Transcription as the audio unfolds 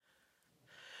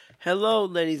Hello,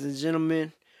 ladies and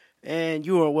gentlemen, and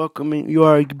You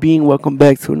are being welcomed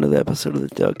back to another episode of the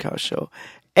Doug Cow Show.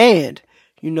 And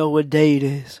you know what day it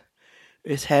is?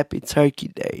 It's Happy Turkey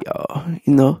Day,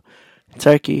 y'all.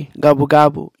 Turkey gobble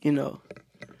gobble. You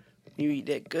eat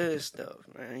that good stuff,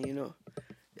 man.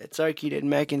 That turkey, that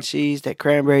mac and cheese, that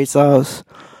cranberry sauce,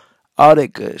 all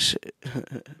that good shit.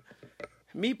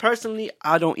 Me personally,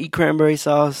 I don't eat cranberry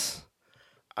sauce.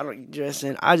 I don't eat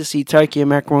dressing. I just eat turkey and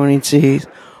macaroni and cheese.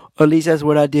 Or at least that's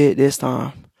what I did this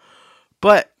time.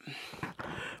 But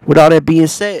with all that being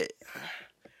said,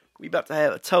 we about to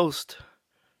have a toast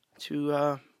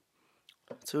to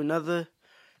another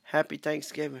happy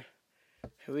Thanksgiving.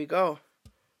 Here we go.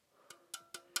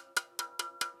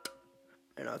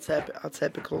 And I'll tap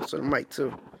it close to the mic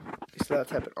too. Instead I'll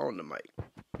tap it on the mic.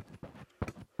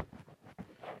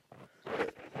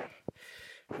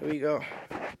 Here we go.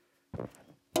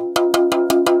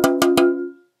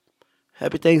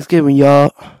 Happy Thanksgiving,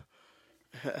 y'all.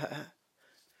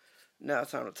 Now it's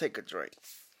time to take a drink.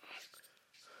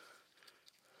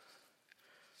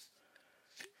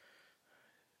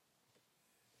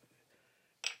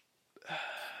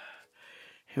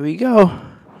 Here we go.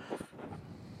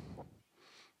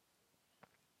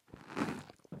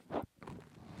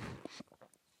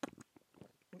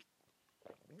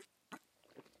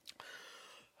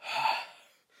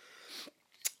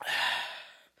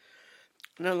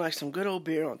 Nothing like some good old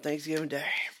beer on Thanksgiving Day.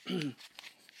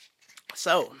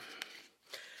 So,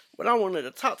 what I wanted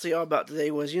to talk to y'all about today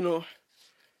was,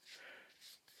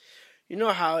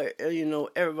 how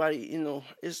everybody,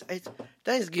 it's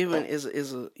Thanksgiving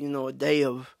is a day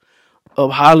of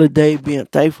holiday, being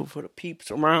thankful for the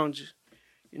peeps around you,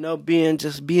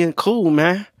 being cool,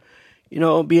 man.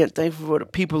 Being thankful for the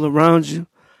people around you.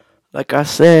 Like I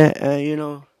said,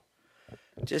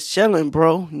 just chilling,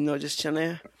 bro. Just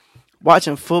chilling.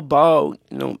 Watching football,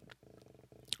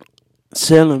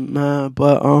 chilling, man.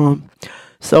 But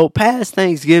so past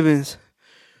Thanksgivings,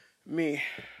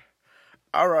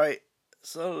 alright.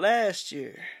 So last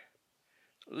year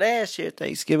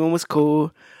Thanksgiving was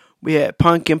cool. We had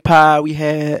pumpkin pie, we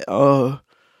had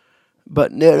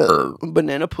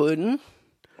banana pudding,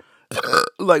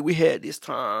 like we had this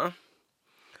time.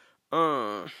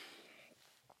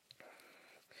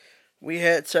 We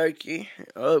had turkey.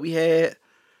 We had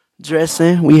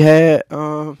dressing. We had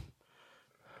my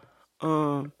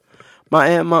aunt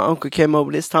and my uncle came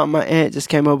over. This time my aunt just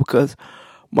came over because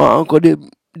my uncle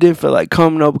didn't feel like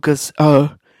coming over because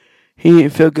he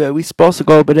didn't feel good. We supposed to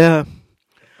go over there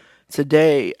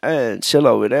today and chill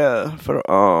over there for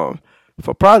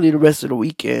probably the rest of the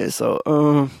weekend.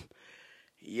 So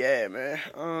yeah,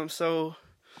 man. So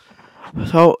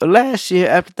last year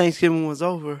after Thanksgiving was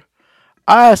over,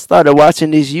 I started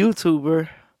watching this YouTuber.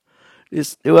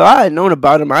 I had known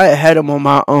about him. I had him on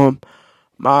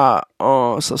my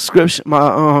subscription.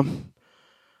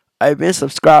 I've been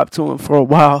subscribed to him for a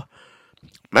while.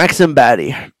 Maxim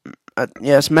Batty.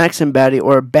 Yes, Maxim Batty,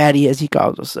 or Batty as he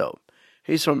calls himself.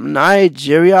 He's from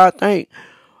Nigeria, I think.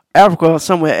 Africa or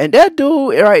somewhere. And that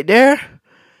dude right there,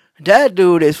 that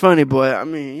dude is funny, boy. I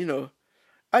mean, he's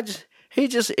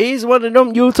one of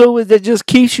them YouTubers that just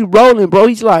keeps you rolling, bro.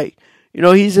 He's like,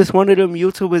 he's just one of them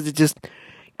YouTubers that just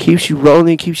keeps you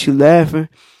rolling, keeps you laughing.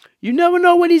 You never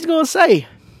know what he's gonna say.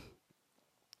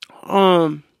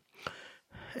 And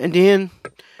then,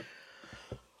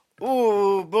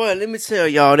 oh boy, let me tell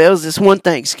y'all, there was this one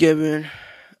Thanksgiving,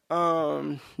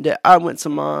 that I went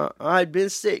to I'd been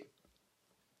sick.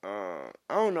 I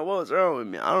don't know what was wrong with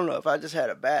me. I don't know if I just had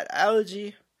a bad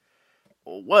allergy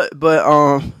or what, but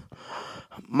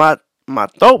my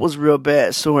throat was real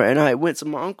bad sore, and I went to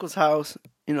my uncle's house,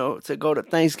 to go to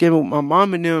Thanksgiving with my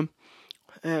mom and them,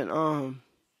 and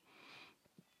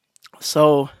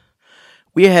so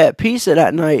we had pizza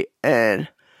that night, and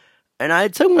I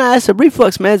took my acid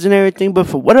reflux meds and everything, but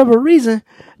for whatever reason,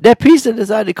 that pizza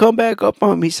decided to come back up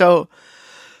on me. So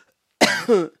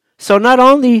not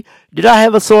only did I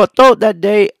have a sore throat that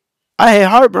day, I had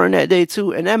heartburn that day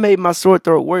too, and that made my sore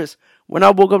throat worse. When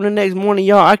I woke up the next morning,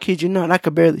 y'all, I kid you not, I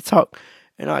could barely talk.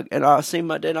 And I seen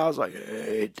my dad, and I was like,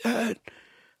 "Hey, Dad,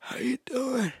 how you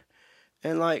doing?"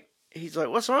 And like, he's like,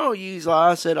 "What's wrong with you?" He's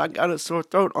like, I said, "I got a sore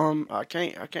throat. I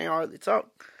can't hardly talk."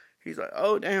 He's like,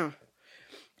 "Oh, damn."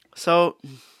 So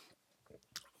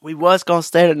we was gonna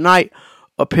stay the night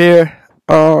up here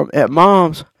at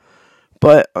Mom's,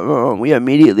 but we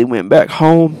immediately went back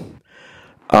home.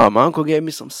 My uncle gave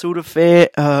me some Sudafed.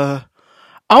 I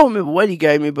don't remember what he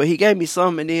gave me, but he gave me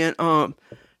some, and then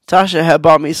Tasha had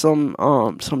bought me some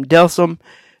Delsum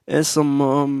and some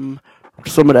of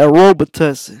that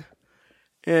Robitussin.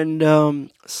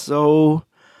 And so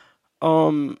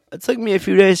It took me a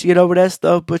few days to get over that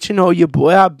stuff, but you know, your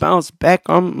boy, I bounced back.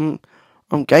 I'm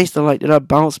gangster like that. I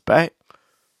bounced back.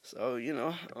 So you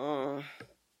know,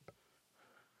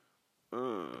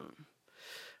 um,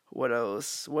 what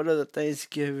else? What other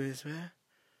Thanksgivings, man?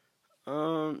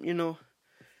 You know,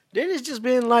 then it's just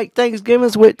been like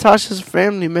Thanksgivings with Tasha's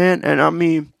family, man. And I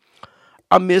mean,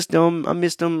 I miss them. I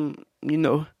miss them. You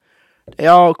know, they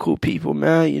all cool people,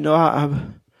 man. You know,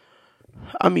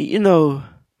 I mean, you know,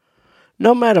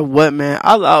 no matter what, man,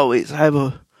 I'll always have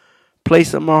a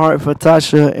place in my heart for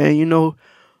Tasha. And you know,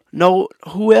 no,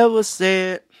 whoever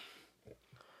said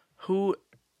who,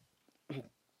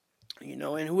 you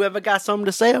know, and whoever got something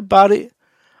to say about it,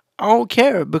 I don't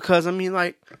care because I mean,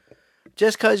 like,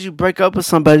 just because you break up with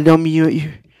somebody don't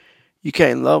mean you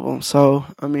can't love them. So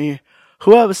I mean,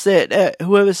 whoever said that,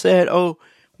 whoever said, oh,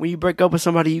 when you break up with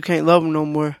somebody you can't love them no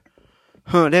more,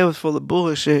 that was full of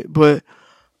bullshit. But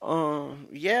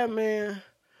yeah, man.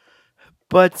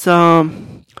 But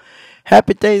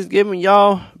happy Thanksgiving,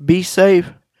 y'all. Be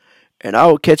safe, and I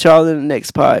will catch y'all in the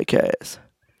next podcast.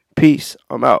 Peace.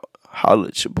 I'm out. Holla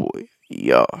at your boy.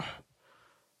 Y'all.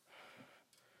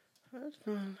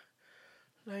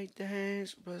 Like the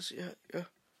hands, but yeah, yeah.